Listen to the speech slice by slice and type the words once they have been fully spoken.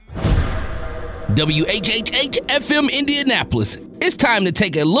WHHH-FM Indianapolis. It's time to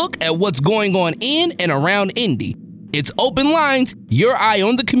take a look at what's going on in and around Indy. It's Open Lines, your eye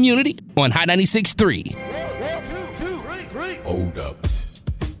on the community on Hot 96.3. 1, 2, 3. Hold up.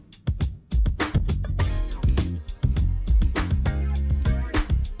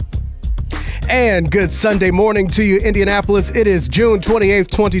 And good Sunday morning to you, Indianapolis. It is June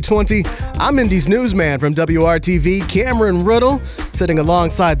 28th, 2020. I'm Indy's newsman from WRTV, Cameron Riddle, sitting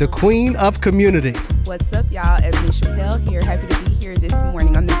alongside the Queen of Community. What's up, y'all? Ebony Chappelle here. Happy to be here this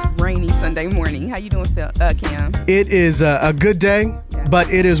morning on this rainy Sunday morning. How you doing, Cam? It is a good day, but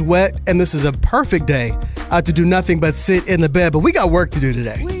it is wet, and this is a perfect day to do nothing but sit in the bed. But we got work to do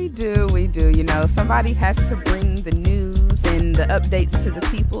today. We do. You know, somebody has to bring the news and the updates to the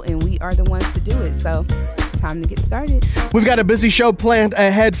people, and we are the ones to do it. So, time to get started. We've got a busy show planned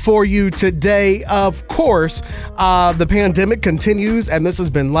ahead for you today. Of course, the pandemic continues, and this has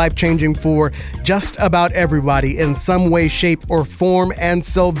been life-changing for just about everybody in some way, shape, or form. And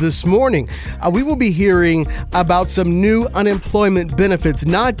so this morning, we will be hearing about some new unemployment benefits,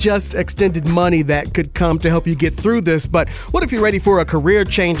 not just extended money that could come to help you get through this, but what if you're ready for a career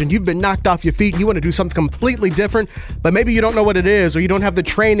change and you've been knocked off your feet and you want to do something completely different, but maybe you don't know what it is, or you don't have the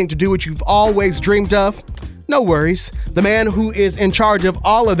training to do what you've always dreamed of? No worries. The man who is in charge of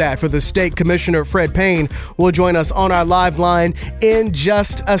all of that for the state, Commissioner Fred Payne, will join us on our live line in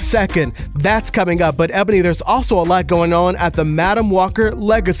just a second. That's coming up. But Ebony, there's also a lot going on at the Madam Walker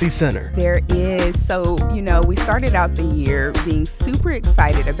Legacy Center. There is. So, you know, we started out the year being super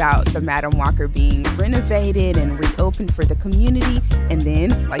excited about the Madam Walker being renovated and reopened for the community. And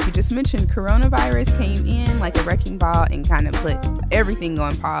then, like you just mentioned, coronavirus came in like a wrecking ball and kind of put everything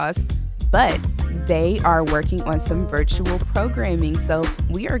on pause. But they are working on some virtual programming. So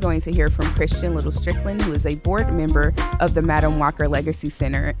we are going to hear from Christian Little Strickland, who is a board member of the Madam Walker Legacy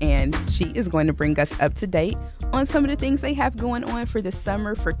Center. And she is going to bring us up to date on some of the things they have going on for the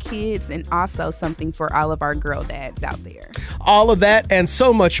summer for kids, and also something for all of our girl dads out there. All of that and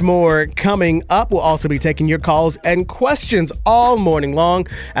so much more coming up. We'll also be taking your calls and questions all morning long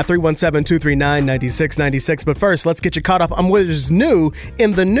at 317-239-9696. But first, let's get you caught up on what is new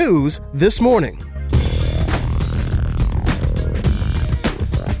in the news this morning.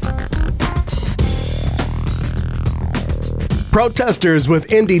 Protesters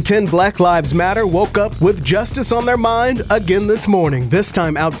with Indy 10 Black Lives Matter woke up with justice on their mind again this morning, this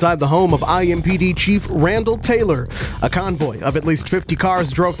time outside the home of IMPD Chief Randall Taylor. A convoy of at least 50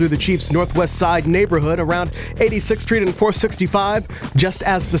 cars drove through the chief's northwest side neighborhood around 86th Street and 465 just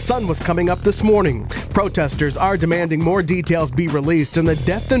as the sun was coming up this morning. Protesters are demanding more details be released in the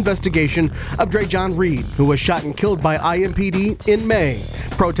death investigation of Dre'Jon Reed, who was shot and killed by IMPD in May.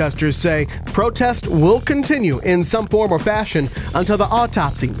 Protesters say protest will continue in some form or fashion until the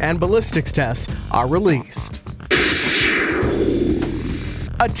autopsy and ballistics tests are released.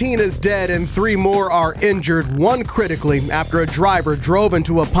 A teen is dead and 3 more are injured, one critically, after a driver drove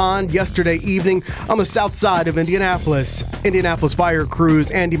into a pond yesterday evening on the south side of Indianapolis. Indianapolis fire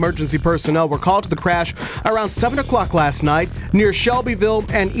crews and emergency personnel were called to the crash around 7 o'clock last night near Shelbyville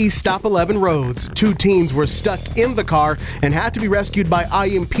and East Stop 11 roads. 2 teens were stuck in the car and had to be rescued by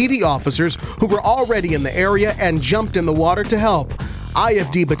IMPD officers who were already in the area and jumped in the water to help.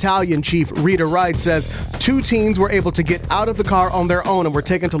 IFD Battalion Chief Rita Wright says 2 teens were able to get out of the car on their own and were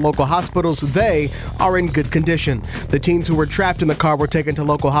taken to local hospitals. They are in good condition. The teens who were trapped in the car were taken to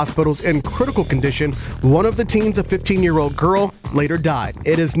local hospitals in critical condition. One of the teens, a 15-year-old girl, later died.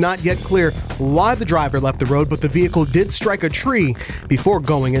 It is not yet clear why the driver left the road, but the vehicle did strike a tree before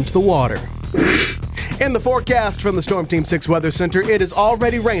going into the water. In the forecast from the Storm Team 6 Weather Center, it is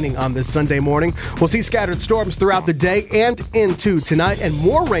already raining on this Sunday morning. We'll see scattered storms throughout the day and into tonight, and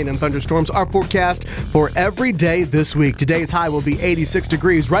more rain and thunderstorms are forecast for every day this week. Today's high will be 86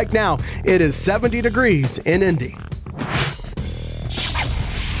 degrees. Right now, it is 70 degrees in Indy.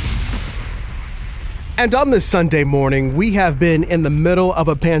 And on this Sunday morning, we have been in the middle of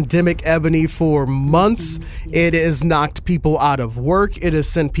a pandemic, Ebony, for months. It has knocked people out of work. It has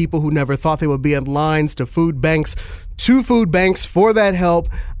sent people who never thought they would be in lines to food banks for that help.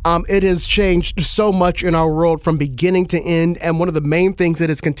 It has changed so much in our world from beginning to end. And one of the main things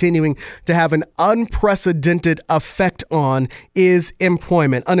that is continuing to have an unprecedented effect on is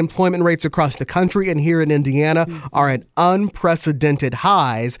employment. Unemployment rates across the country and here in Indiana are at unprecedented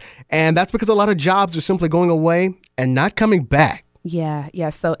highs. And that's because a lot of jobs are simply going away and not coming back. Yeah.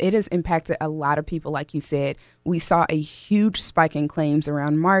 So it has impacted a lot of people, like you said. We saw a huge spike in claims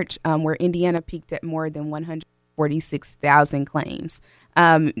around March, where Indiana peaked at more than 146,000 claims.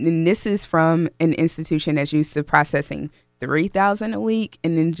 And this is from an institution that's used to processing $3,000 a week,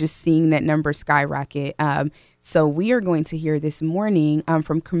 and then just seeing that number skyrocket. So we are going to hear this morning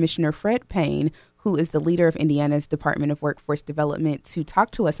from Commissioner Fred Payne, who is the leader of Indiana's Department of Workforce Development, to talk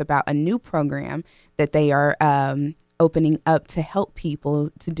to us about a new program that they are opening up to help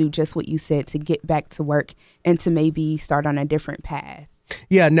people to do just what you said, to get back to work and to maybe start on a different path.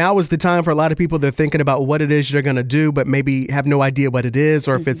 Yeah, now is the time for a lot of people. They're thinking about what it is they're going to do, but maybe have no idea what it is,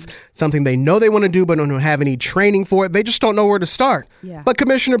 or if it's something they know they want to do, but don't have any training for it. They just don't know where to start. Yeah. But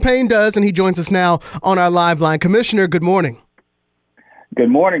Commissioner Payne does, and he joins us now on our live line. Commissioner, good morning. Good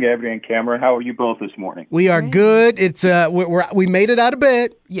morning, Ebony and Cameron. How are you both this morning? We are good. It's we made it out of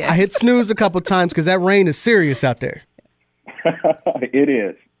bed. Yes. I hit snooze a couple times because that rain is serious out there. It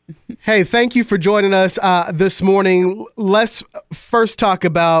is. Hey, thank you for joining us this morning. Let's first talk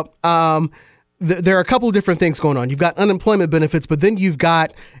about there are a couple of different things going on. You've got unemployment benefits, but then you've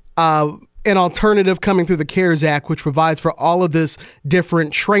got an alternative coming through the CARES Act, which provides for all of this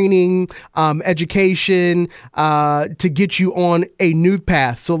different training, education to get you on a new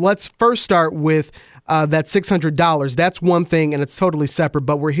path. So let's first start with that $600. That's one thing, and it's totally separate,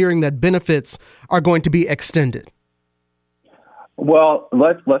 but we're hearing that benefits are going to be extended. Well,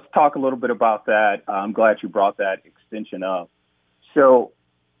 let's talk a little bit about that. I'm glad you brought that extension up. So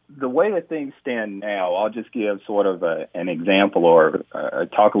the way that things stand now, I'll just give sort of an example or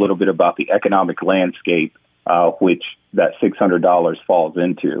talk a little bit about the economic landscape, which that $600 falls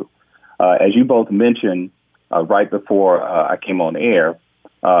into. As you both mentioned right before I came on air,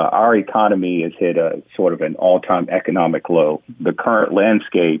 our economy has hit a sort of an all-time economic low. The current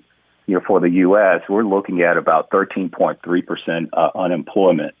landscape for the U.S., we're looking at about 13.3%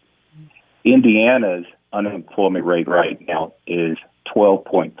 unemployment. Indiana's unemployment rate right now is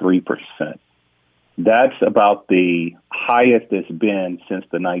 12.3%. That's about the highest it's been since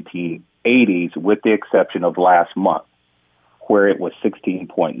the 1980s, with the exception of last month, where it was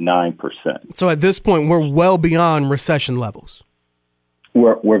 16.9%. So at this point, we're well beyond recession levels.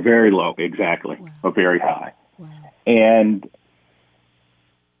 We're very low, exactly, or very high. Wow. And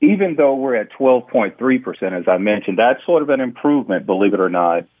even though we're at 12.3%, as I mentioned, that's sort of an improvement, believe it or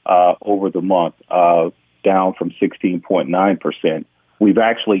not, over the month, down from 16.9%. We've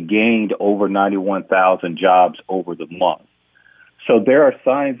actually gained over 91,000 jobs over the month. So there are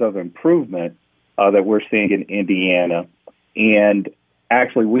signs of improvement that we're seeing in Indiana. And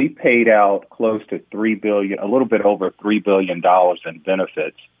actually, we paid out close to $3 billion, a little bit over $3 billion in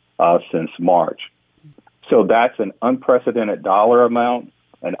benefits since March. So that's an unprecedented dollar amount,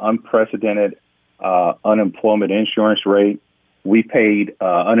 an unprecedented unemployment insurance rate. We paid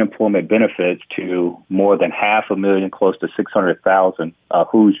unemployment benefits to more than 500,000, close to 600,000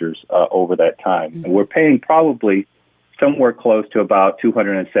 Hoosiers over that time. And we're paying probably somewhere close to about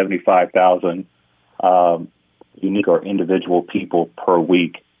 275,000 unique or individual people per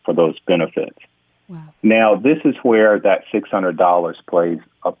week for those benefits. Wow. Now, this is where that $600 plays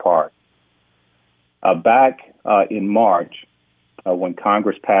a part. Back in March, when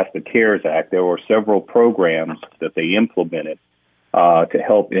Congress passed the CARES Act, there were several programs that they implemented to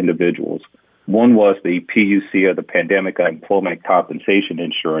help individuals. One was the PUC, or the Pandemic Unemployment Compensation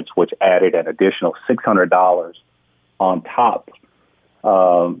Insurance, which added an additional $600 on top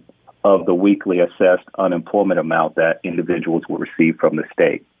of the weekly assessed unemployment amount that individuals would receive from the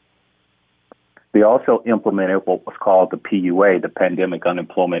state. They also implemented what was called the PUA, the Pandemic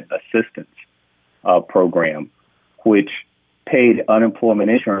Unemployment Assistance Program, which paid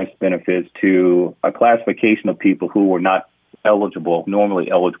unemployment insurance benefits to a classification of people who were not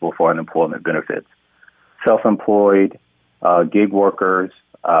normally eligible for unemployment benefits: self-employed, gig workers,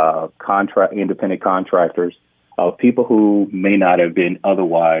 independent contractors, people who may not have been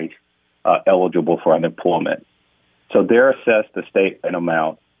otherwise eligible for unemployment. So they're assessed the state an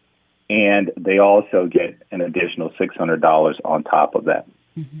amount, and they also get an additional $600 on top of that.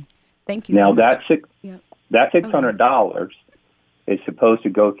 Mm-hmm. Thank you. Now, so much. that $600 is supposed to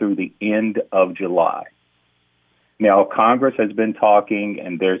go through the end of July. Now, Congress has been talking,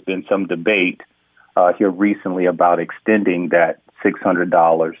 and there's been some debate here recently about extending that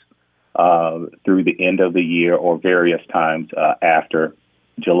 $600 through the end of the year or various times after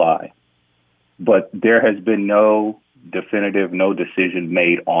July. But there has been no decision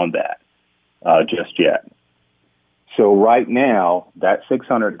made on that just yet. So right now, that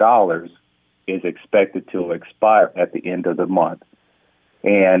 $600 is expected to expire at the end of the month.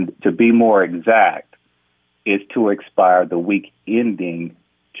 And to be more exact, is to expire the week ending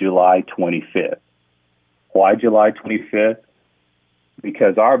July 25th. Why July 25th?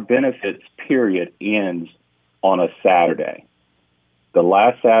 Because our benefits period ends on a Saturday. The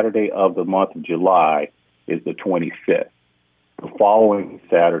last Saturday of the month of July is the 25th. The following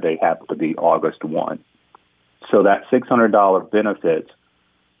Saturday happened to be August 1. So that $600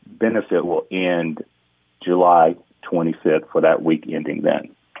 benefit will end July 25th for that week ending then.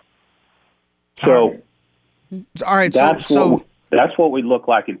 So, all right. That's what we look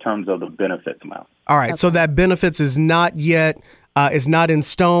like in terms of the benefits amount. All right. Okay. So that benefits is not yet, is not in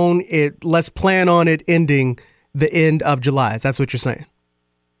stone. Let's plan on it ending the end of July. That's what you're saying.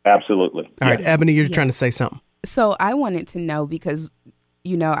 Absolutely. All right, Ebony, you're trying to say something. So I wanted to know because,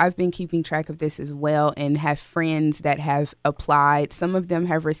 I've been keeping track of this as well and have friends that have applied. Some of them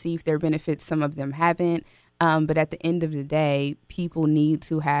have received their benefits, some of them haven't. But at the end of the day, people need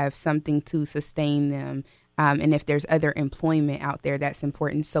to have something to sustain them. And if there's other employment out there, that's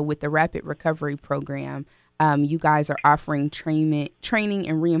important. So with the Rapid Recovery Program, you guys are offering training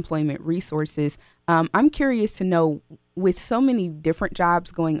and reemployment resources. I'm curious to know, with so many different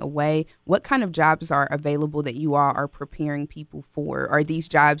jobs going away, what kind of jobs are available that you all are preparing people for? Are these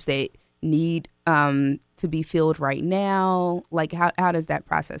jobs that need to be filled right now? Like, how does that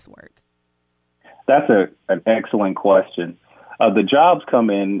process work? That's an excellent question. The jobs come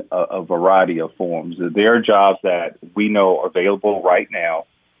in a variety of forms. There are jobs that we know are available right now.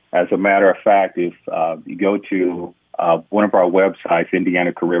 As a matter of fact, if you go to one of our websites,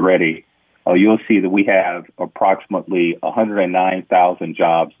 Indiana Career Ready, you'll see that we have approximately 109,000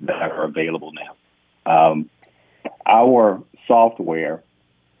 jobs that are available now. Our software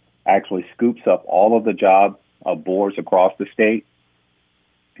actually scoops up all of the job boards across the state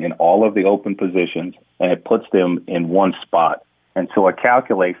and all of the open positions, and it puts them in one spot. And so it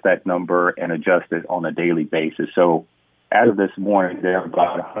calculates that number and adjusts it on a daily basis. So as of this morning, there are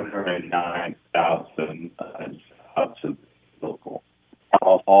about 109,000 jobs available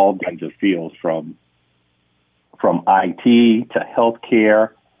across all kinds of fields, from IT to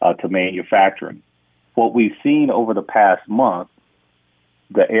healthcare to manufacturing. What we've seen over the past month,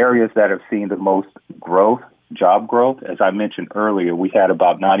 the areas that have seen the most growth, job growth, as I mentioned earlier, we had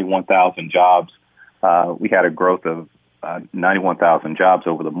about 91,000 jobs. We had a growth of 91,000 jobs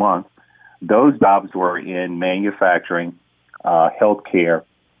over the month. Those jobs were in manufacturing, healthcare,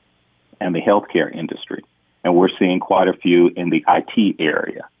 and the healthcare industry. And we're seeing quite a few in the IT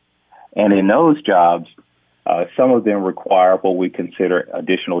area. And in those jobs, some of them require what we consider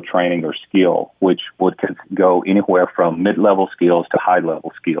additional training or skill, which would go anywhere from mid-level skills to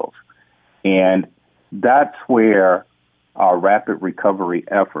high-level skills. And that's where our rapid recovery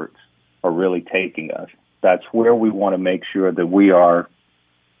efforts are really taking us. That's where we want to make sure that we are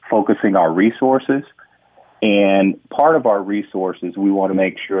focusing our resources. And part of our resources, we want to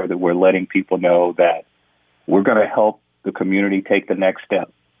make sure that we're letting people know that we're going to help the community take the next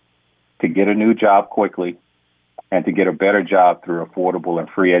step to get a new job quickly and to get a better job through affordable and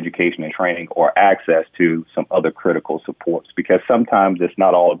free education and training, or access to some other critical supports. Because sometimes it's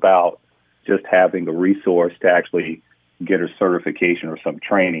not all about just having a resource to actually get a certification or some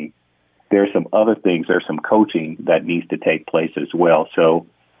training. There's some other things, there's some coaching that needs to take place as well. So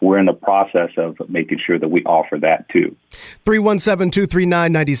we're in the process of making sure that we offer that too.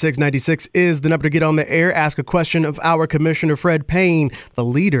 317-239-9696 is the number to get on the air. Ask a question of our Commissioner Fred Payne, the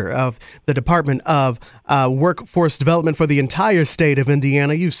leader of the Department of Workforce Development for the entire state of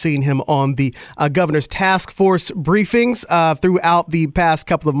Indiana. You've seen him on the governor's task force briefings throughout the past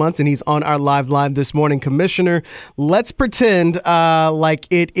couple of months, and he's on our live line this morning. Commissioner, let's pretend like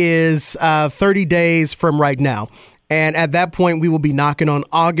it is 30 days from right now. And at that point, we will be knocking on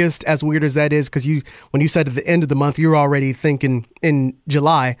August, as weird as that is, because when you said at the end of the month, you're already thinking in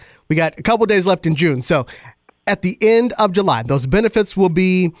July. We got a couple days left in June. So at the end of July, those benefits will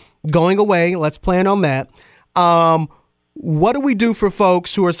be going away. Let's plan on that. What do we do for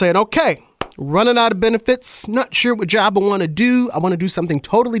folks who are saying, okay, running out of benefits, not sure what job I want to do. I want to do something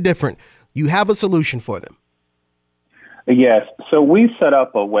totally different. You have a solution for them. Yes. So we set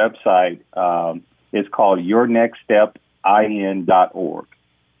up a website. It's called yournextstepin.org.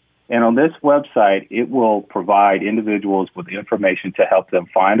 And on this website, it will provide individuals with information to help them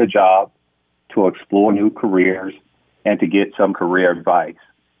find a job, to explore new careers, and to get some career advice.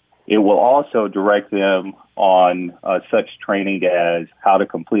 It will also direct them on such training as how to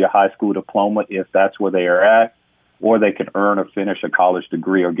complete a high school diploma if that's where they are at, or they can earn or finish a college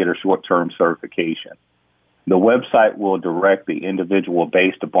degree or get a short-term certification. The website will direct the individual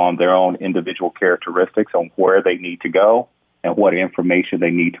based upon their own individual characteristics on where they need to go and what information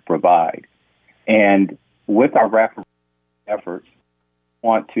they need to provide. And with our rapid efforts, we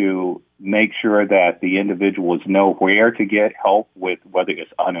want to make sure that the individuals know where to get help with, whether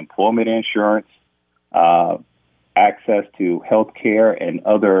it's unemployment insurance, access to health care, and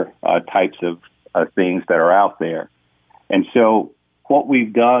other types of things that are out there. And so what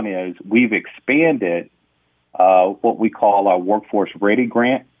we've done is we've expanded what we call our Workforce Ready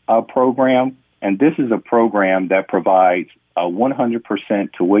Grant program. And this is a program that provides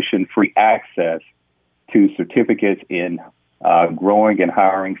 100% tuition-free access to certificates in growing and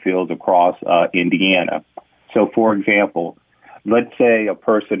hiring fields across Indiana. So, for example, let's say a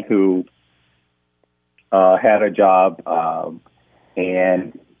person who had a job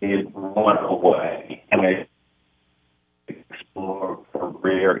and it went away and they explore for a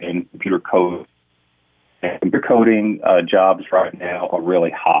career in computer code. And computer coding jobs right now are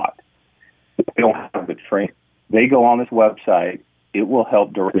really hot. They don't have the training. They go on this website. It will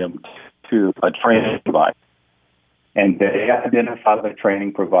help direct them to a training provider. And they identify the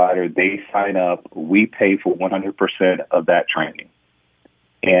training provider. They sign up. We pay for 100% of that training.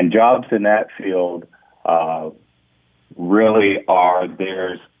 And jobs in that field really are,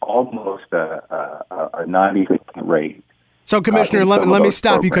 there's almost a 90% rate. So, Commissioner, let me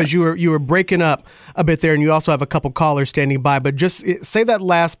stop you because you were breaking up a bit there, and you also have a couple callers standing by. But just say that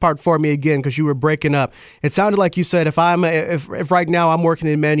last part for me again, because you were breaking up. It sounded like you said if right now I'm working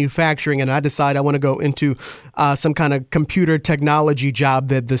in manufacturing and I decide I want to go into some kind of computer technology job,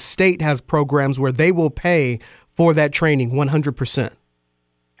 that the state has programs where they will pay for that training 100%.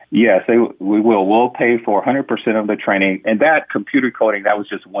 Yes, we will. We'll pay for 100% of the training, and that computer coding, that was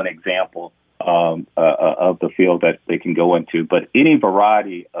just one example of the field that they can go into. But any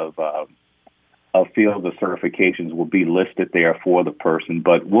variety of fields of certifications will be listed there for the person.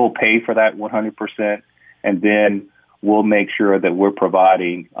 But we'll pay for that 100%, and then we'll make sure that we're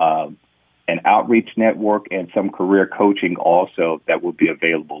providing an outreach network and some career coaching also that will be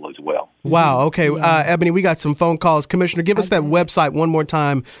available as well. Wow. Okay. Ebony, we got some phone calls. Commissioner, give us that website one more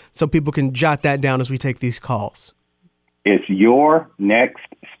time so people can jot that down as we take these calls. It's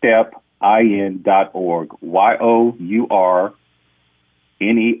yournextstepin.org. yournextstepin.org.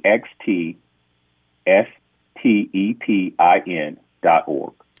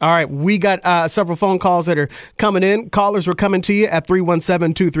 All right, we got several phone calls that are coming in. Callers were coming to you at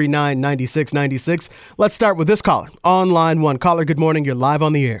 317-239-9696. Let's start with this caller on line one. Caller, good morning. You're live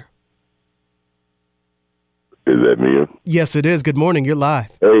on the air. Is that me? Yes, it is. Good morning. You're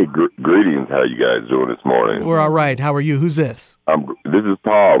live. Hey, greetings. How you guys doing this morning? We're all right. How are you? Who's this? This is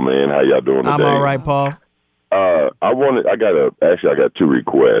Paul, man. How y'all doing today? I'm all right, Paul. I got two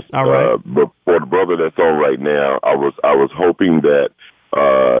requests. All right. But for the brother that's on right now, I was hoping that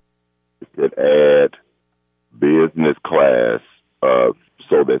could add business class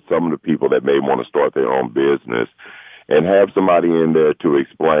so that some of the people that may want to start their own business and have somebody in there to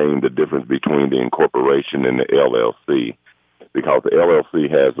explain the difference between the incorporation and the LLC, because the LLC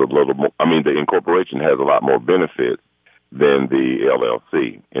has a little more, the incorporation has a lot more benefits than the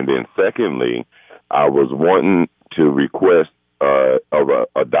LLC. And then secondly, I was wanting to request of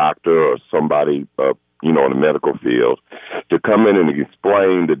a doctor or somebody, in the medical field, to come in and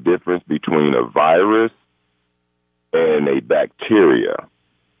explain the difference between a virus and a bacteria.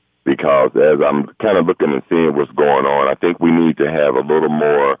 Because as I'm kind of looking and seeing what's going on, I think we need to have a little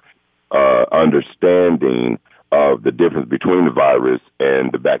more understanding of the difference between the virus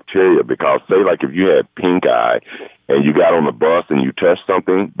and the bacteria. Because say like if you had pink eye and you got on the bus and you touched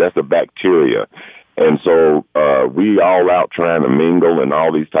something, that's a bacteria. And so we all out trying to mingle and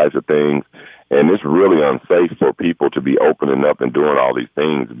all these types of things. And it's really unsafe for people to be opening up and doing all these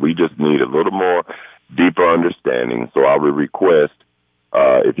things. We just need a little more deeper understanding. So I would request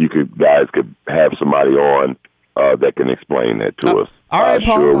if you guys could have somebody on that can explain that to us. All right,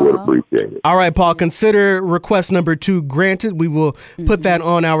 Paul. Sure would appreciate it. All right, Paul. Consider request number 2 granted. We will put that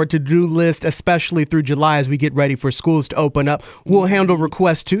on our to-do list, especially through July as we get ready for schools to open up. We'll handle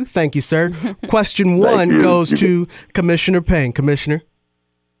request 2. Thank you, sir. Question 1 goes to Commissioner Payne. Commissioner.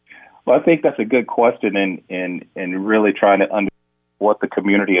 Well, I think that's a good question in really trying to understand what the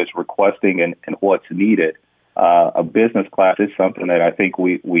community is requesting and what's needed. A business class is something that I think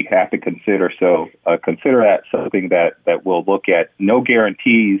we have to consider. So consider that something that we'll look at. No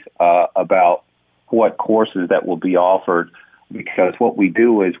guarantees about what courses that will be offered, because what we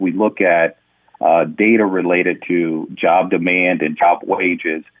do is we look at data related to job demand and job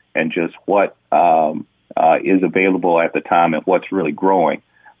wages and just what is available at the time and what's really growing.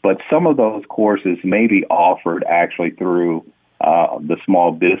 But some of those courses may be offered actually through the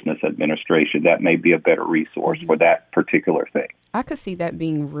Small Business Administration. That may be a better resource for that particular thing. I could see that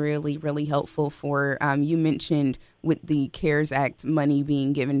being really, really helpful for, you mentioned with the CARES Act money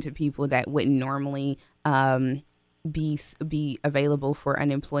being given to people that wouldn't normally be available for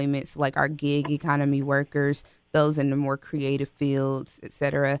unemployment, so like our gig economy workers, those in the more creative fields, et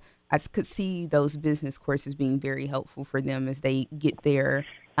cetera. I could see those business courses being very helpful for them as they get their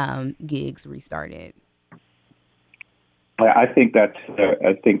gigs restarted. I think that's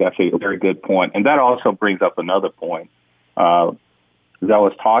a very good point, and that also brings up another point. As I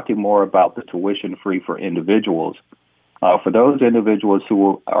was talking more about the tuition free for individuals, for those individuals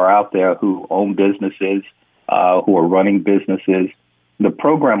who are out there who own businesses, who are running businesses, the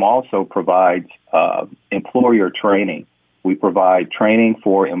program also provides employer training. We provide training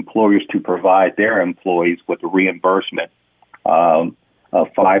for employers to provide their employees with a reimbursement of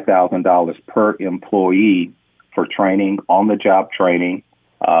 $5,000 per employee for training, on-the-job training.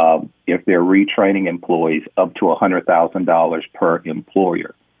 If they're retraining employees, up to $100,000 per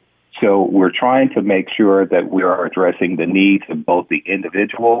employer. So we're trying to make sure that we are addressing the needs of both the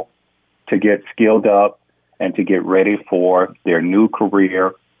individual to get skilled up and to get ready for their new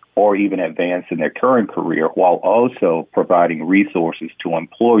career or even advance in their current career, while also providing resources to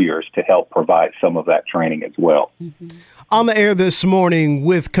employers to help provide some of that training as well. Mm-hmm. On the air this morning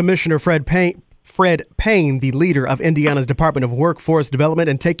with Commissioner Fred Payne, the leader of Indiana's Department of Workforce Development,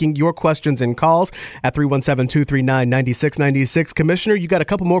 and taking your questions and calls at 317-239-9696. Commissioner, you got a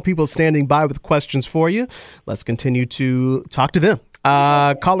couple more people standing by with questions for you. Let's continue to talk to them.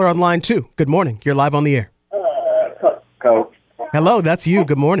 Caller on line 2. Good morning. You're live on the air. Hello, that's you.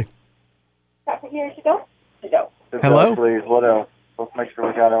 Good morning. Hello? Please, what else? Let's make sure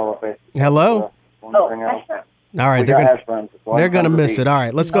we got all of it. Hello? All right, they're going to miss it. All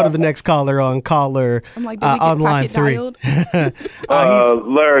right, let's go to the next caller on line 3.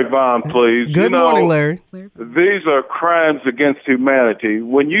 Larry Vaughn, please. Good morning, Larry. These are crimes against humanity.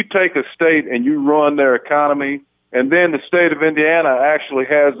 When you take a state and you ruin their economy, and then the state of Indiana actually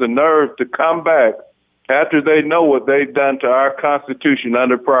has the nerve to come back after they know what they've done to our Constitution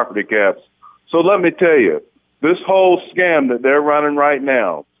under property caps. So let me tell you, this whole scam that they're running right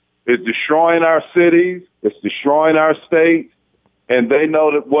now is destroying our cities, it's destroying our state, and they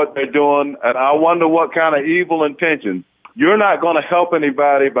know that what they're doing, and I wonder what kind of evil intentions. You're not going to help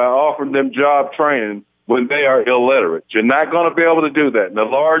anybody by offering them job training when they are illiterate. You're not going to be able to do that. And the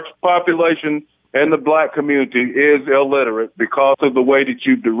large population in the black community is illiterate because of the way that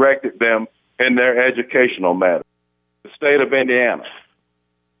you've directed them in their educational matters. The state of Indiana.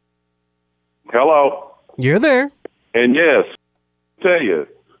 Hello? You're there. And yes, I tell you,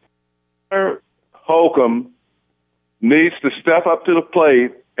 Holcomb needs to step up to the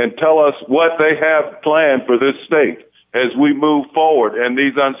plate and tell us what they have planned for this state as we move forward in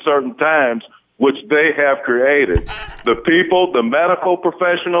these uncertain times which they have created. The people, the medical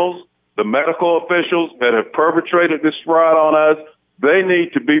professionals, the medical officials that have perpetrated this fraud on us, they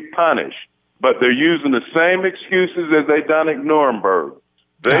need to be punished. But they're using the same excuses as they done at Nuremberg.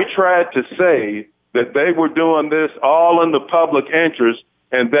 They tried to say that they were doing this all in the public interest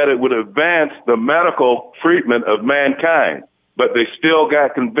and that it would advance the medical treatment of mankind. But they still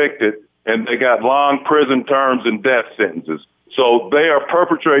got convicted, and they got long prison terms and death sentences. So they are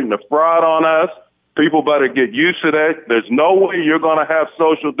perpetrating a fraud on us. People better get used to that. There's no way you're going to have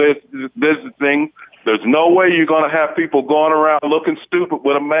social distancing. There's no way you're going to have people going around looking stupid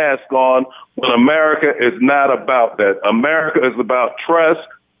with a mask on when America is not about that. America is about trust.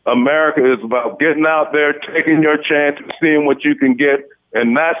 America is about getting out there, taking your chance, and seeing what you can get,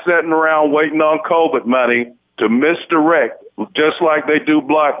 and not sitting around waiting on COVID money to misdirect, just like they do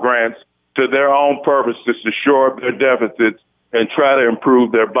block grants, to their own purposes to shore up their deficits and try to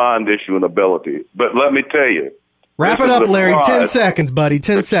improve their bond issuing ability. But let me tell you. Wrap it up, Larry. 10 seconds, buddy.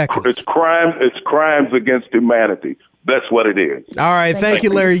 10 seconds. It's crimes against humanity. That's what it is. All right. Thank you,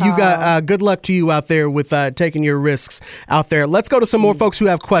 Larry. You got good luck to you out there with taking your risks out there. Let's go to some more folks who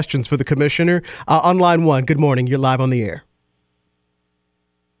have questions for the commissioner. On line 1, good morning. You're live on the air.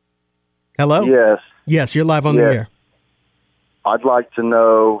 Hello? Yes, you're live on the air. I'd like to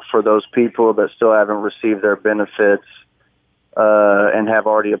know, for those people that still haven't received their benefits and have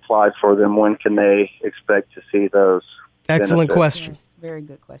already applied for them, when can they expect to see those Excellent benefits? question. Yes, very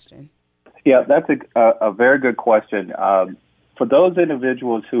good question. Yeah, that's a very good question. For those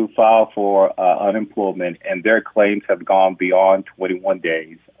individuals who file for unemployment and their claims have gone beyond 21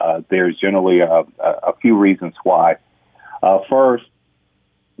 days, there's generally a few reasons why. First,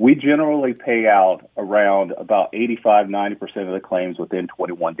 we generally pay out around about 85-90% of the claims within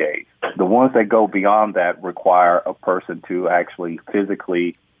 21 days. The ones that go beyond that require a person to actually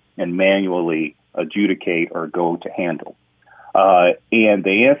physically and manually adjudicate or go to handle. And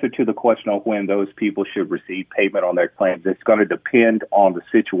the answer to the question of when those people should receive payment on their claims, it's going to depend on the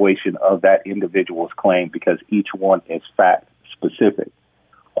situation of that individual's claim because each one is fact specific.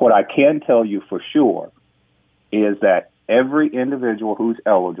 What I can tell you for sure is that every individual who's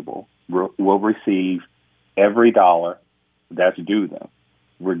eligible will receive every dollar that's due them,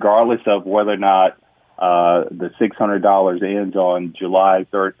 regardless of whether or not the $600 ends on July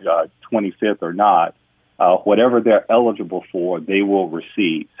 25th or not. Whatever they're eligible for, they will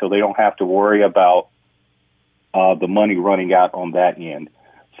receive. So they don't have to worry about the money running out on that end.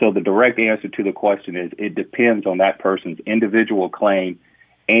 So the direct answer to the question is it depends on that person's individual claim.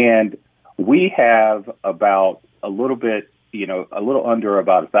 And we have about a little under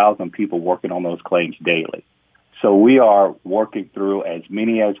about 1,000 people working on those claims daily. So we are working through as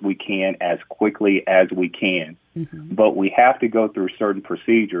many as we can, as quickly as we can. Mm-hmm. But we have to go through certain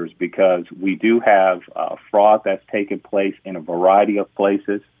procedures because we do have fraud that's taken place in a variety of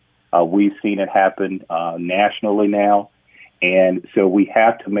places. We've seen it happen nationally now. And so we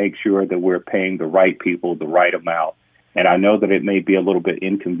have to make sure that we're paying the right people the right amount. And I know that it may be a little bit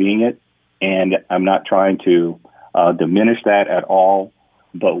inconvenient, and I'm not trying to diminish that at all,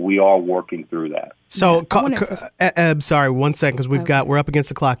 but we are working through that. So, sorry, 1 second, because we're up against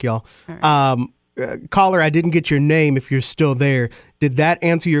the clock, y'all. Right. Caller, I didn't get your name if you're still there. Did that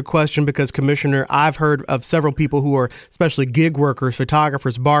answer your question? Because, Commissioner, I've heard of several people who are, especially gig workers,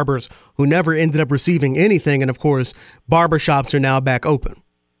 photographers, barbers, who never ended up receiving anything. And, of course, barbershops are now back open.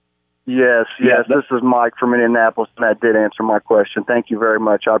 Yes. This is Mike from Indianapolis, and that did answer my question. Thank you very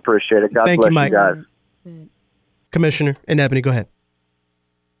much. I appreciate it. God bless you, Mike. Guys. Commissioner and Ebony, go ahead.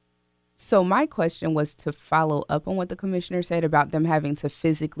 So my question was to follow up on what the commissioner said about them having to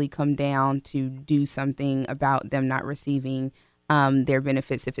physically come down to do something about them not receiving their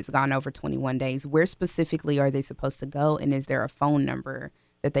benefits if it's gone over 21 days. Where specifically are they supposed to go, and is there a phone number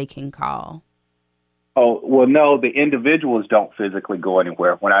that they can call? Oh, well, no, the individuals don't physically go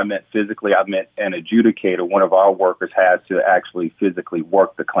anywhere. When I meant physically, I meant an adjudicator. One of our workers has to actually physically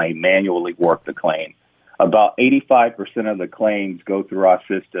work the claim, manually work the claim. About 85% of the claims go through our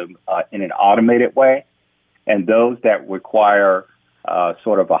system in an automated way, and those that require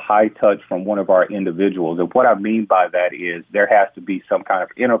sort of a high touch from one of our individuals. And what I mean by that is there has to be some kind of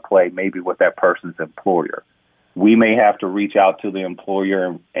interplay maybe with that person's employer. We may have to reach out to the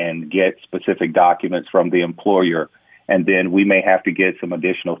employer and get specific documents from the employer, and then we may have to get some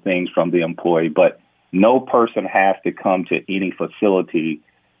additional things from the employee. But no person has to come to any facility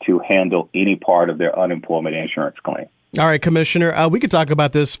to handle any part of their unemployment insurance claim. All right, Commissioner, we could talk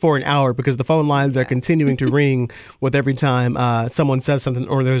about this for an hour because the phone lines are continuing to ring with every time someone says something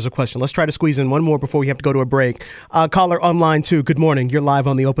or there's a question. Let's try to squeeze in one more before we have to go to a break. Caller on line 2, good morning. You're live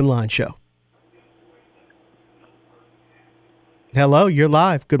on the Open Line Show. Hello, you're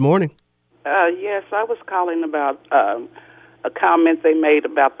live. Good morning. Yes, I was calling about a comment they made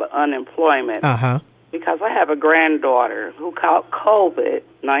about the unemployment. Uh-huh. Because I have a granddaughter who caught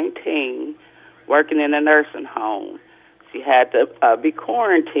COVID-19 working in a nursing home. She had to be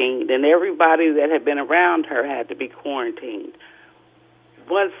quarantined, and everybody that had been around her had to be quarantined.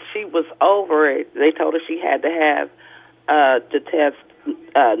 Once she was over it, they told her she had to have to test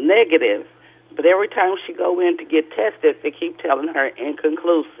negative. But every time she go in to get tested, they keep telling her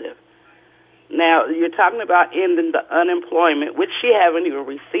inconclusive. Now, you're talking about ending the unemployment, which she haven't even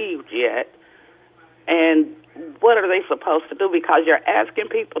received yet. And what are they supposed to do? Because you're asking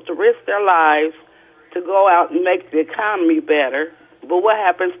people to risk their lives to go out and make the economy better. But what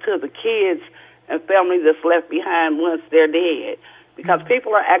happens to the kids and family that's left behind once they're dead? Because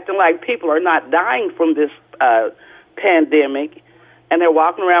people are acting like people are not dying from this pandemic, and they're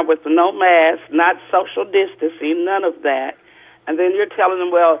walking around with no mask, not social distancing, none of that. And then you're telling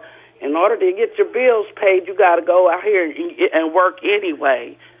them, well, in order to get your bills paid, you got to go out here and work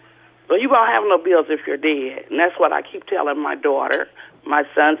anyway. So you won't have no bills if you're dead. And that's what I keep telling my daughter, my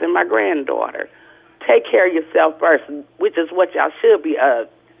sons, and my granddaughter. Take care of yourself first, which is what y'all should be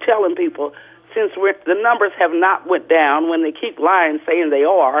telling people, since the numbers have not went down when they keep lying, saying they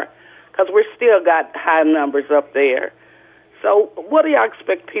are, because we're still got high numbers up there. So what do y'all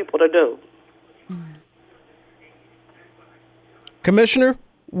expect people to do? Commissioner,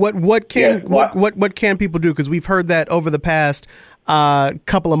 what can people do? Because we've heard that over the past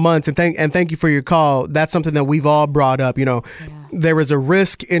couple of months, and thank you for your call. That's something that we've all brought up. There is a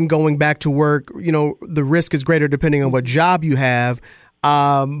risk in going back to work. The risk is greater depending on what job you have,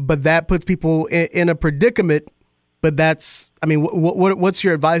 but that puts people in a predicament. But what's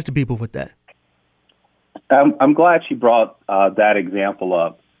your advice to people with that? I'm glad she brought that example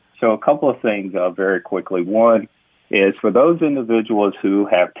up. So a couple of things very quickly. One is for those individuals who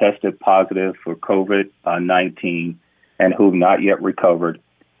have tested positive for COVID-19 and who've not yet recovered,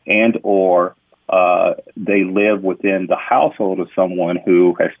 and or they live within the household of someone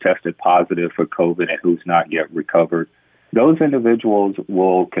who has tested positive for COVID and who's not yet recovered, those individuals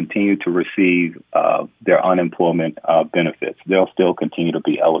will continue to receive their unemployment benefits. They'll still continue to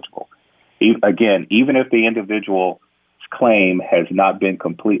be eligible. Again, even if the individual's claim has not been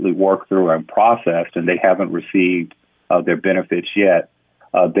completely worked through and processed and they haven't received their benefits yet,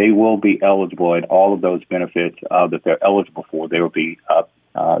 they will be eligible, and all of those benefits that they're eligible for, they'll be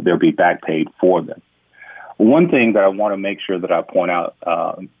back paid for them. One thing that I want to make sure that I point out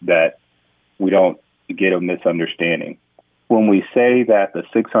that we don't get a misunderstanding. When we say that the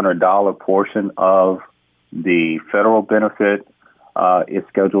 $600 portion of the federal benefit is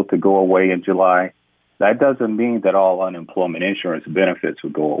scheduled to go away in July, that doesn't mean that all unemployment insurance benefits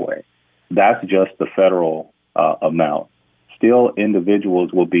would go away. That's just the federal amount. Still,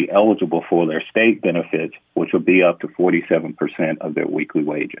 individuals will be eligible for their state benefits, which will be up to 47% of their weekly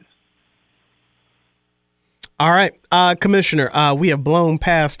wages. All right, Commissioner, we have blown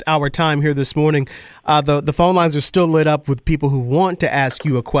past our time here this morning. The phone lines are still lit up with people who want to ask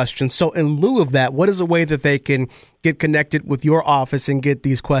you a question. So in lieu of that, what is a way that they can get connected with your office and get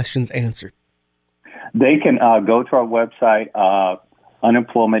these questions answered? They can go to our website,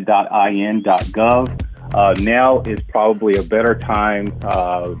 unemployment.in.gov. Now is probably a better time,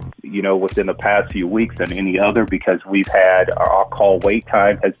 within the past few weeks than any other, because we've had our call wait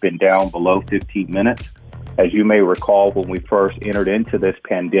time has been down below 15 minutes. As you may recall, when we first entered into this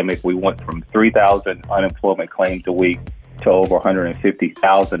pandemic, we went from 3,000 unemployment claims a week to over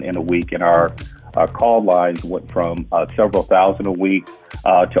 150,000 in a week, and our call lines went from several thousand a week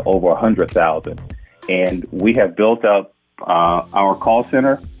to over 100,000. And we have built up our call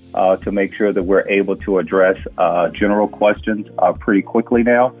center to make sure that we're able to address general questions pretty quickly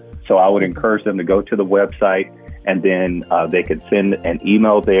now. So I would encourage them to go to the website, and then they could send an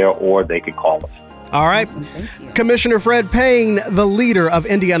email there, or they could call us. All right. Awesome. Thank you. Commissioner Fred Payne, the leader of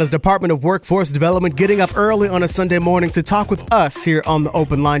Indiana's Department of Workforce Development, getting up early on a Sunday morning to talk with us here on the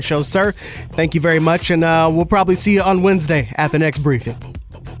Open Line Show. Sir, thank you very much, and we'll probably see you on Wednesday at the next briefing.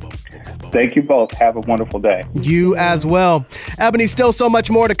 Thank you both. Have a wonderful day. You as well. Ebony, still so much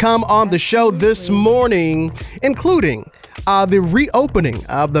more to come on the show this morning, including the reopening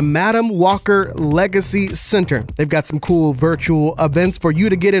of the Madam Walker Legacy Center. They've got some cool virtual events for you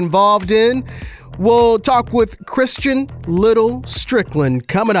to get involved in. We'll talk with Christian Little Strickland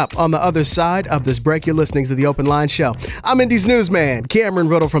coming up on the other side of this break. You're listening to the Open Line Show. I'm Indy's newsman, Cameron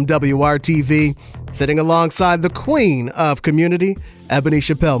Riddle from WRTV, sitting alongside the queen of community, Ebony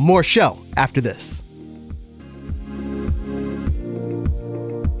Chappelle. More show after this.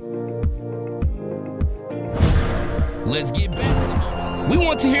 Let's get back to we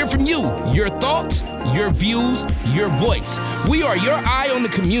want to hear from you, your thoughts, your views, your voice. We are your eye on the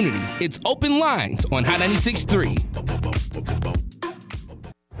community. It's Open Lines on Hot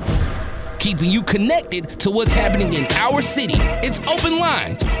 96.3. Keeping you connected to what's happening in our city. It's Open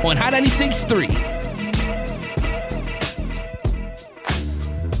Lines on Hot 96.3.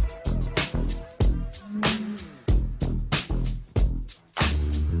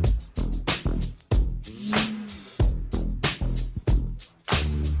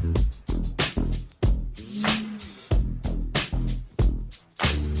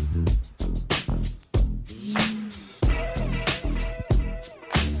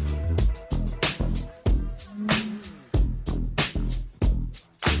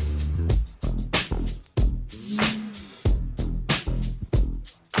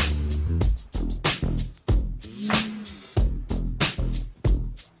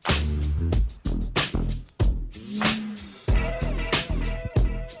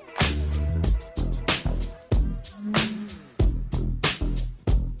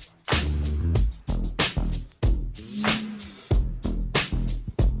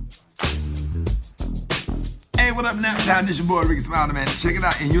 What up, Naptown? This your boy, Ricky Smiley, man. Check it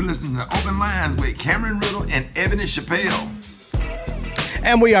out. And you're listening to Open Lines with Cameron Riddle and Ebony Chappelle.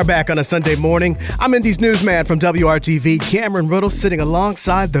 And we are back on a Sunday morning. I'm Indy's newsman from WRTV, Cameron Riddle, sitting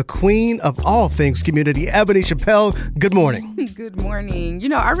alongside the queen of all things community, Ebony Chappelle. Good morning. Good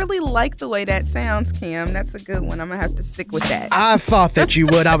morning. I really like the way that sounds, Cam. That's a good one. I'm going to have to stick with that. I thought that you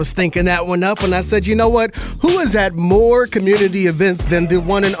would. I was thinking that one up, and I said, you know what? Who is at more community events than the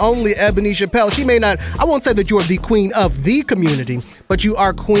one and only Ebony Chappelle? She may not, I won't say that you are the queen of the community, but you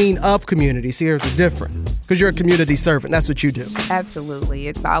are queen of community. See, here's the difference. Because you're a community servant. That's what you do. Absolutely.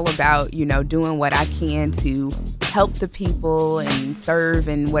 It's all about, doing what I can to help the people and serve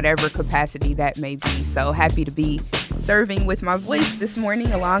in whatever capacity that may be. So happy to be serving with my voice this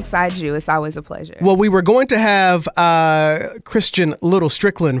morning alongside you. It's always a pleasure. Well, we were going to have Christian Little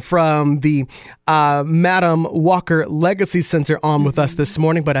Strickland from the Madam Walker Legacy Center on with us this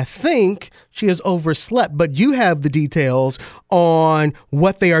morning, but I think she has overslept. But you have the details on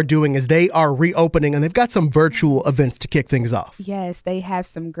what they are doing as they are reopening, and they've got some virtual events to kick things off. Yes, they have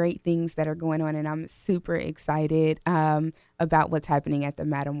some great things that are going on, and I'm super excited about what's happening at the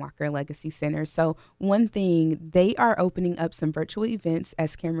Madam Walker Legacy Center. So one thing, they are opening up some virtual events,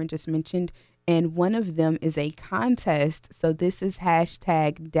 as Cameron just mentioned, and one of them is a contest. So this is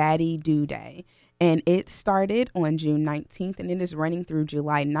hashtag Daddy Do Day. And it started on June 19th, and it is running through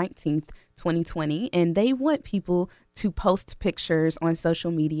July 19th, 2020. And they want people to post pictures on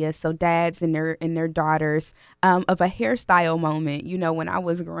social media, so dads and their daughters, of a hairstyle moment. You know, when I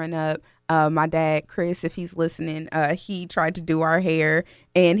was growing up, my dad, Chris, if he's listening, he tried to do our hair,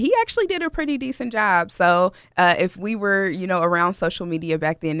 and he actually did a pretty decent job. So if we were, around social media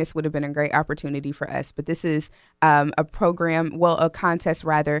back then, this would have been a great opportunity for us. But this is a contest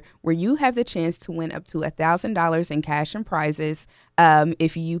rather, where you have the chance to win up to $1,000 in cash and prizes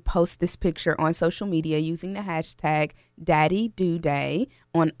if you post this picture on social media using the hashtag Daddy Do Day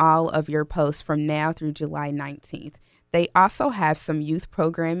on all of your posts from now through July 19th. They also have some youth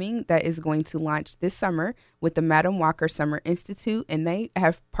programming that is going to launch this summer with the Madam Walker Summer Institute, and they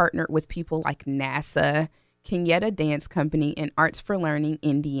have partnered with people like NASA, Kenyatta Dance Company, and Arts for Learning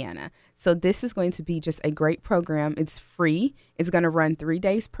Indiana. So this is going to be just a great program. It's free. It's going to run 3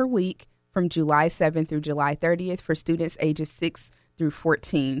 days per week from July 7th through July 30th for students ages 6 through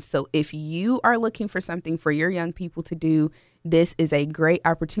 14. So if you are looking for something for your young people to do, this is a great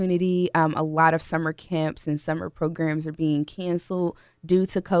opportunity. A lot of summer camps and summer programs are being canceled due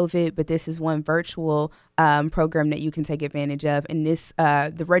to COVID, but this is one virtual program that you can take advantage of. And this,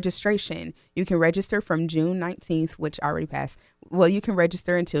 the registration, you can register from June 19th, which already passed. Well, you can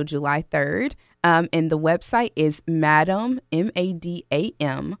register until July 3rd. And the website is Madam,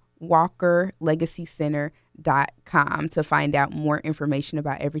 MADAM, WalkerLegacyCenter.com to find out more information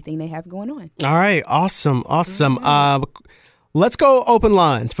about everything they have going on. All right. Awesome. Let's go open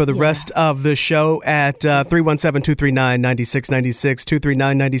lines for the rest of the show at 317-239-9696,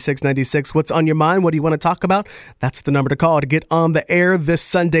 239-9696. What's on your mind? What do you want to talk about? That's the number to call to get on the air this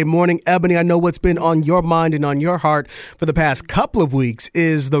Sunday morning. Ebony, I know what's been on your mind and on your heart for the past couple of weeks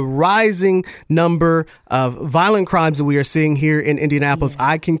is the rising number of violent crimes that we are seeing here in Indianapolis.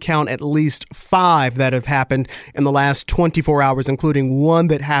 I can count at least 5 that have happened in the last 24 hours, including one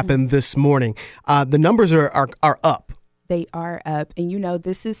that happened this morning. The numbers are up. They are up. And,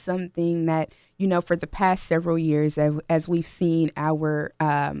 this is something that, for the past several years, as we've seen our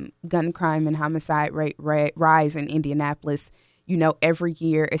gun crime and homicide rate rise in Indianapolis, every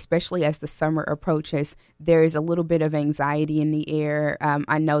year, especially as the summer approaches, there is a little bit of anxiety in the air.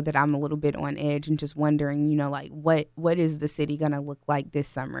 I know that I'm a little bit on edge and just wondering, what is the city going to look like this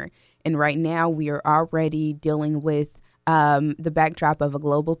summer? And right now we are already dealing with the backdrop of a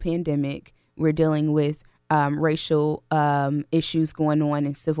global pandemic. We're dealing with racial issues going on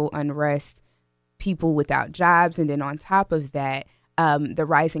and civil unrest, people without jobs. And then on top of that, the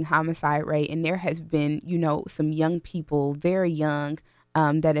rising homicide rate. And there has been, some young people, very young,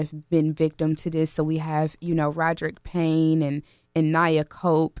 that have been victim to this. So we have, Roderick Payne and Naya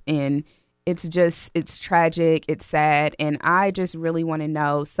Cope, and it's tragic. It's sad. And I just really want to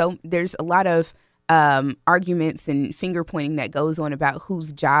know. So there's a lot of arguments and finger pointing that goes on about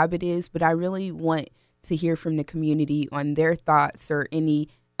whose job it is. But I really want to hear from the community on their thoughts or any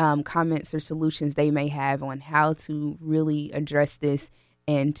comments or solutions they may have on how to really address this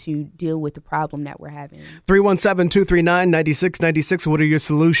and to deal with the problem that we're having. 317-239-9696. What are your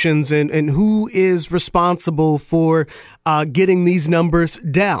solutions and who is responsible for getting these numbers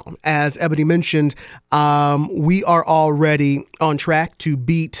down? As Ebony mentioned, we are already on track to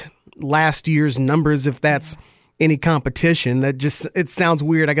beat last year's numbers, if that's any competition. It sounds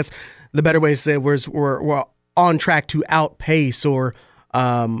weird. I guess the better way to say it was we're on track to outpace, or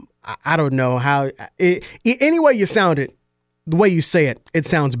I don't know how. Any way you sound it, the way you say it, it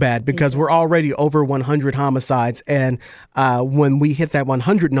sounds bad because we're already over 100 homicides. And when we hit that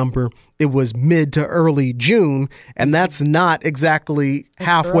 100 number, it was mid to early June, and that's not exactly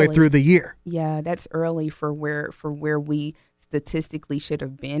halfway through the year. Yeah, that's early for where we statistically should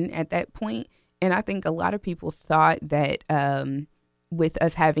have been at that point. And I think a lot of people thought that with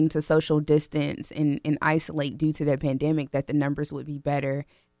us having to social distance and isolate due to the pandemic, that the numbers would be better.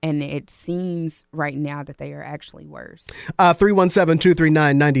 And it seems right now that they are actually worse.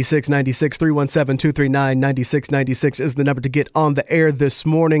 317-239-9696. 317-239-9696 is the number to get on the air this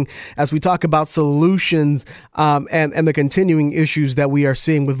morning as we talk about solutions and the continuing issues that we are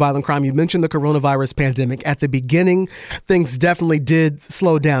seeing with violent crime. You mentioned the coronavirus pandemic. At the beginning, things definitely did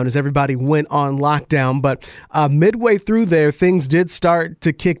slow down as everybody went on lockdown. But midway through there, things did start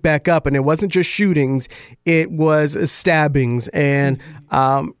to kick back up. And it wasn't just shootings. It was stabbings. And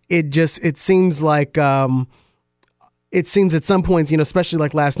it seems like it seems at some points, especially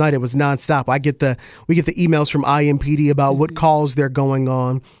like last night, it was nonstop. We get the emails from IMPD about what calls they're going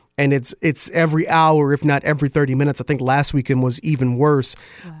on, and it's every hour, if not every 30 minutes. I think last weekend was even worse.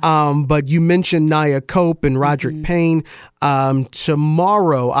 Wow. But you mentioned Nia Cope and Roderick Payne.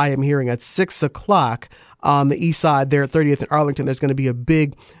 Tomorrow, I am hearing at 6:00 on the east side there at 30th and Arlington, there's going to be a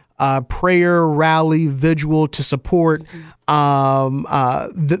big prayer rally vigil to support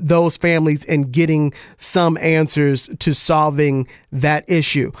those families and getting some answers to solving that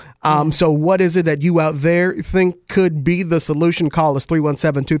issue. So what is it that you out there think could be the solution? Call us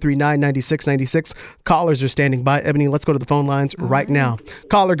 317-239-9696. Callers are standing by. Ebony, let's go to the phone lines right now.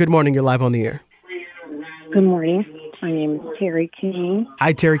 Caller, good morning. You're live on the air. Good morning. My name is Terry King.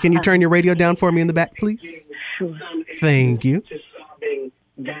 Hi, Terry. Can you turn your radio down for me in the back, please? Sure. Thank you.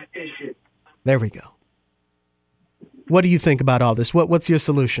 There we go. What do you think about all this? What's your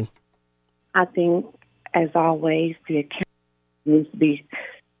solution? I think, as always, the account needs to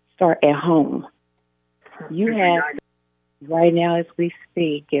start at home. You have, right now as we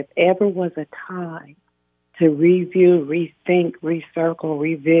speak, if ever was a time to review, rethink, recircle,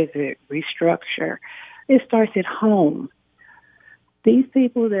 revisit, restructure, it starts at home. These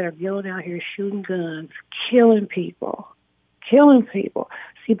people that are going out here shooting guns, killing people.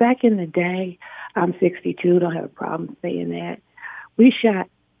 See, back in the day, I'm 62, don't have a problem saying that. We shot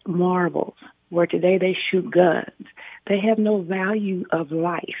marbles, where today they shoot guns. They have no value of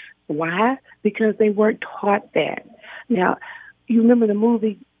life. Why? Because they weren't taught that. Now, you remember the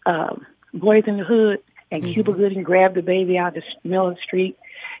movie Boys in the Hood, and Cuba Gooding grabbed the baby out of the middle of the street.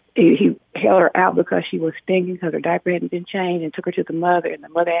 He held her out because she was stinging because her diaper hadn't been changed, and took her to the mother, and the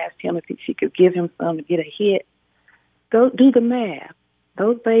mother asked him if she could give him some to get a hit. Do the math.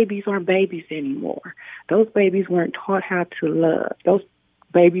 Those babies aren't babies anymore. Those babies weren't taught how to love. Those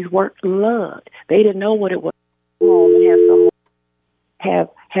babies weren't loved. They didn't know what it was to home and have someone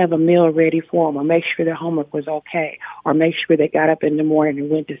have a meal ready for them, or make sure their homework was okay, or make sure they got up in the morning and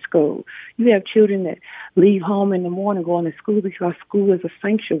went to school. You have children that leave home in the morning going to school because school is a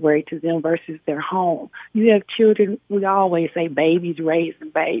sanctuary to them versus their home. You have children, we always say babies raising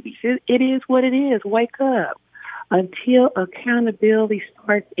babies. It is what it is. Wake up. Until accountability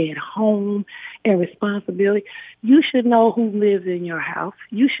starts at home and responsibility, you should know who lives in your house.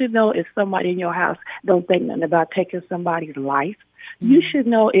 You should know if somebody in your house don't think nothing about taking somebody's life. You should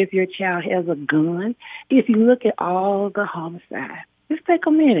know if your child has a gun. If you look at all the homicides, just take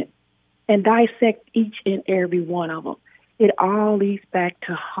a minute and dissect each and every one of them. It all leads back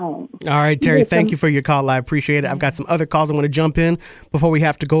to home. All right, Terry, thank you for your call. I appreciate it. I've got some other calls I want to jump in before we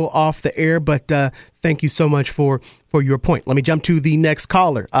have to go off the air, but thank you so much for your point. Let me jump to the next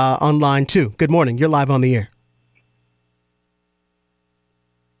caller on line 2. Good morning. You're live on the air.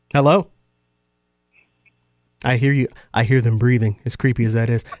 Hello? I hear you. I hear them breathing, as creepy as that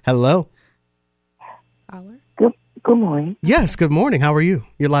is. Hello? Good morning. Yes, good morning. How are you?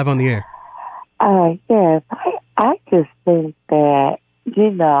 You're live on the air. Yes, I just think that,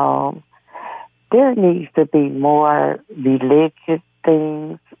 there needs to be more religious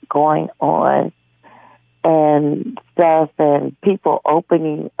things going on and stuff, and people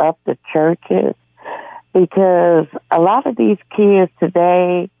opening up the churches, because a lot of these kids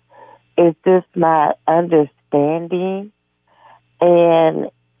today is just not understanding,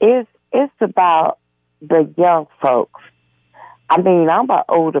 and it's about the young folks. I mean, I'm an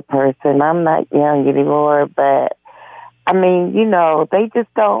older person. I'm not young anymore, but I mean, they just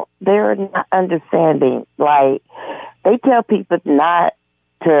they're not understanding. Like, they tell people not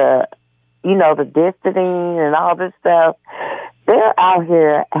to, the distancing and all this stuff. They're out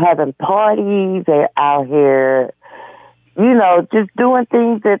here having parties. They're out here, just doing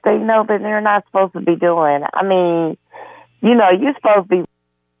things that they know that they're not supposed to be doing. I mean, you're supposed to be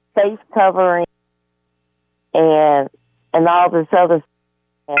face covering and all this other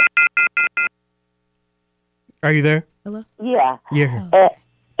stuff. Are you there? Hello? Yeah. Yeah.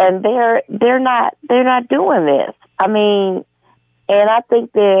 And they're not doing this. I mean, and I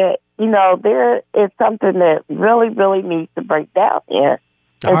think that, there is something that really, really needs to break down here,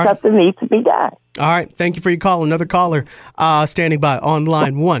 and something needs to be done. All right. Thank you for your call. Another caller standing by on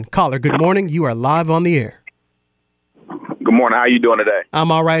line one. Caller, good morning. You are live on the air. Good morning. How you doing today?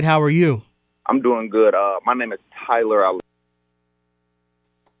 I'm all right. How are you? I'm doing good. My name is Tyler.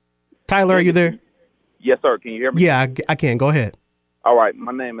 Tyler, are you there? Yes, sir. Can you hear me? Yeah, I can. Go ahead. All right.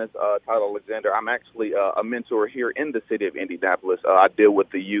 My name is Tyler Alexander. I'm actually a mentor here in the city of Indianapolis. I deal with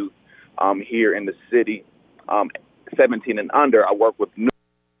the youth here in the city, 17 and under. I work with new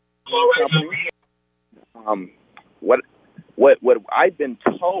companies. What I've been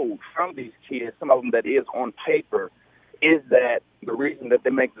told from these kids, some of them that is on paper, is that the reason that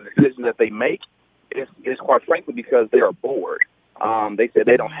they make the decision that they make is quite frankly because they are bored. They said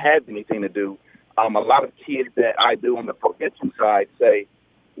they don't have anything to do. A lot of kids that I do on the prevention side say,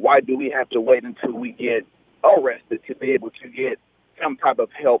 why do we have to wait until we get arrested to be able to get some type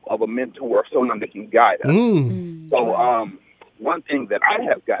of help of a mentor or someone that can guide us? So one thing that I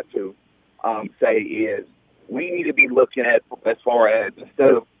have got to say is we need to be looking at, as far as instead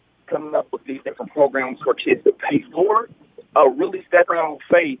of coming up with these different programs for kids to pay for, really stepping out on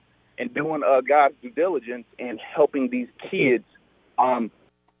faith and doing God's due diligence and helping these kids on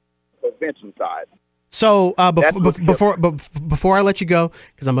prevention side. So before I let you go,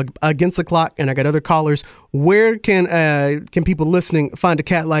 because I'm against the clock and I got other callers, where can people listening find a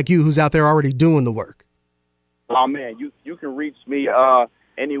cat like you who's out there already doing the work? Oh man, you can reach me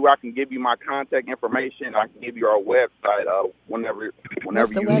anywhere. I can give you my contact information. I can give you our website whenever you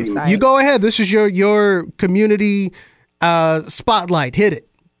website? You go ahead. This is your community spotlight. Hit it.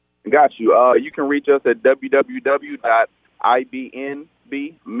 Got you. You can reach us at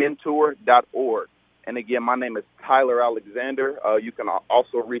www.ibnbmentor.org. And again, my name is Tyler Alexander. You can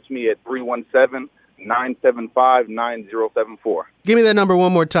also reach me at 317-975-9074. Give me that number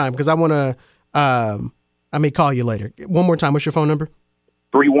one more time because I want to. I may call you later. One more time. What's your phone number?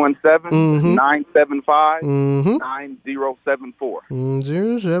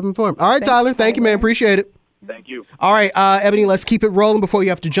 317-975-9074. 074. All right, Tyler. Thank you, man. Appreciate it. Thank you. All right, Ebony, let's keep it rolling before you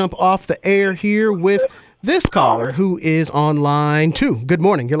have to jump off the air here with this caller who is on line 2. Good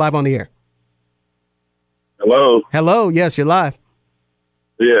morning. You're live on the air. Hello. Hello. Yes, you're live.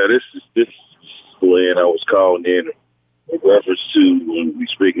 Yeah, this is Glenn. I was calling in reference to when we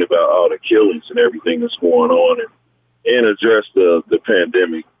speaking about all the killings and everything that's going on and address the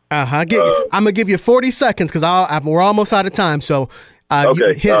pandemic. I'm gonna give you 40 seconds because we're almost out of time. So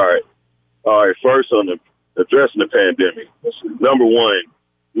okay, all right. First, on the addressing the pandemic, number one,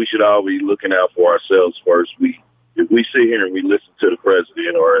 we should all be looking out for ourselves first. If we sit here and we listen to the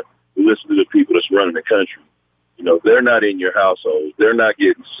president or we listen to the people that's running the country, they're not in your household. They're not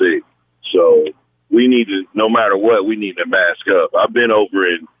getting sick. So we need to, no matter what, we need to mask up. I've been over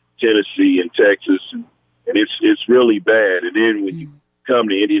in Tennessee and Texas, and it's really bad. And then when you come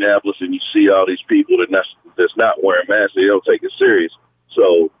to Indianapolis and you see all these people that's not wearing masks, they don't take it serious.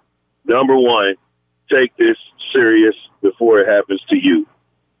 So, number one, take this serious before it happens to you.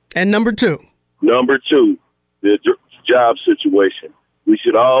 And number two, the job situation. We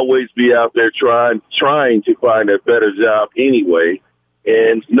should always be out there trying to find a better job anyway.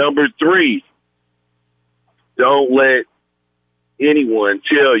 And number three, don't let anyone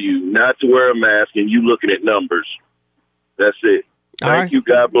tell you not to wear a mask and you looking at numbers. That's it. Thank you.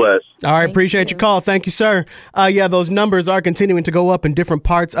 God bless. All right. Appreciate your call. Thank you, sir. Those numbers are continuing to go up in different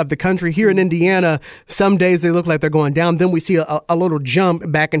parts of the country. Here in Indiana, some days they look like they're going down. Then we see a little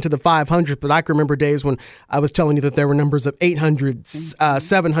jump back into the 500. But I can remember days when I was telling you that there were numbers of 800,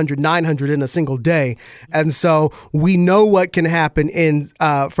 700, 900 in a single day. And so we know what can happen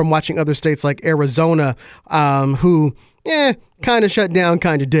from watching other states like Arizona, who kind of shut down,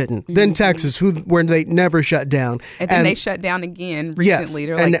 kind of didn't. Then Texas, where they never shut down. And then they shut down again recently.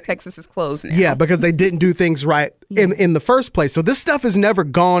 Yes, they're like, Texas is closed now. Yeah, because they didn't do things right in the first place. So this stuff has never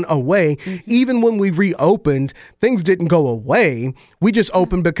gone away. Even when we reopened, things didn't go away. We just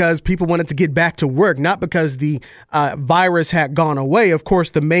opened because people wanted to get back to work, not because the virus had gone away. Of course,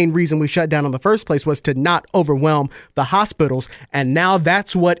 the main reason we shut down in the first place was to not overwhelm the hospitals. And now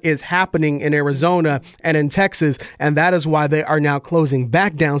that's what is happening in Arizona and in Texas. And that is why they are now closing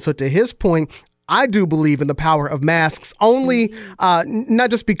back down. So to his point, I do believe in the power of masks only, not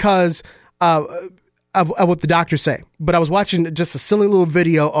just because of what the doctors say, but I was watching just a silly little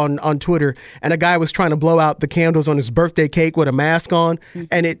video on Twitter, and a guy was trying to blow out the candles on his birthday cake with a mask on,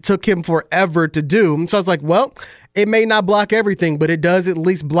 and it took him forever to do. So I was like, well, it may not block everything, but it does at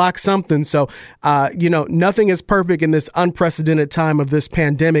least block something. So, nothing is perfect in this unprecedented time of this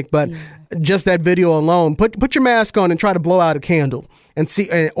pandemic, but just that video alone, put your mask on and try to blow out a candle and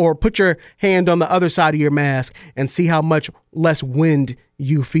see, or put your hand on the other side of your mask and see how much less wind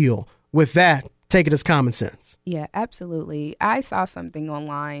you feel. With that, take it as common sense. Yeah, absolutely. I saw something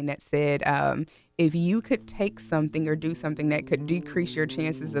online that said if you could take something or do something that could decrease your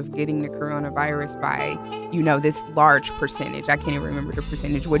chances of getting the coronavirus by, this large percentage, I can't even remember the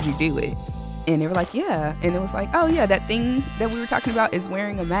percentage, would you do it? And they were like, yeah. And it was like, oh, yeah, that thing that we were talking about is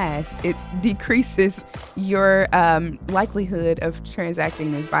wearing a mask. It decreases your likelihood of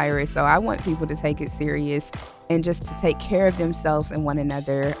transacting this virus. So I want people to take it serious and just to take care of themselves and one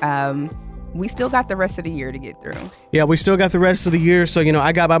another. We still got the rest of the year to get through. Yeah, we still got the rest of the year. So,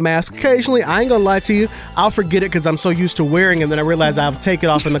 I got my mask. Occasionally, I ain't going to lie to you, I'll forget it because I'm so used to wearing it. And then I realize I'll take it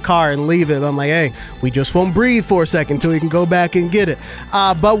off in the car and leave it. I'm like, hey, we just won't breathe for a second until we can go back and get it.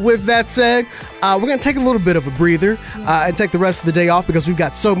 But with that said, we're going to take a little bit of a breather and take the rest of the day off because we've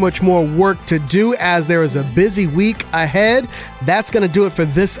got so much more work to do as there is a busy week ahead. That's going to do it for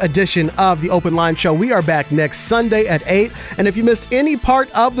this edition of the Open Line Show. We are back next Sunday at 8. And if you missed any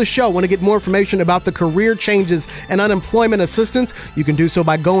part of the show, want to get more information about the career changes and unemployment assistance, you can do so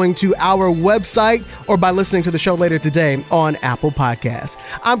by going to our website or by listening to the show later today on Apple Podcasts.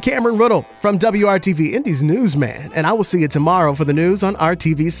 I'm Cameron Riddle from WRTV Indy's Newsman, and I will see you tomorrow for the news on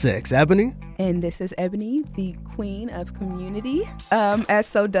RTV6. Ebony? And this is Ebony, the queen of community, as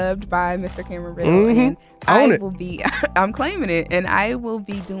so dubbed by Mr. Cameron Riddle. Mm-hmm. And I'm claiming it, and I will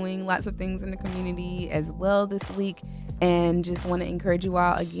be doing lots of things in the community as well this week. And just want to encourage you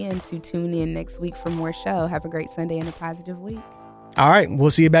all again to tune in next week for more show. Have a great Sunday and a positive week. All right. We'll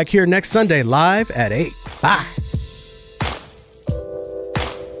see you back here next Sunday live at 8. Bye.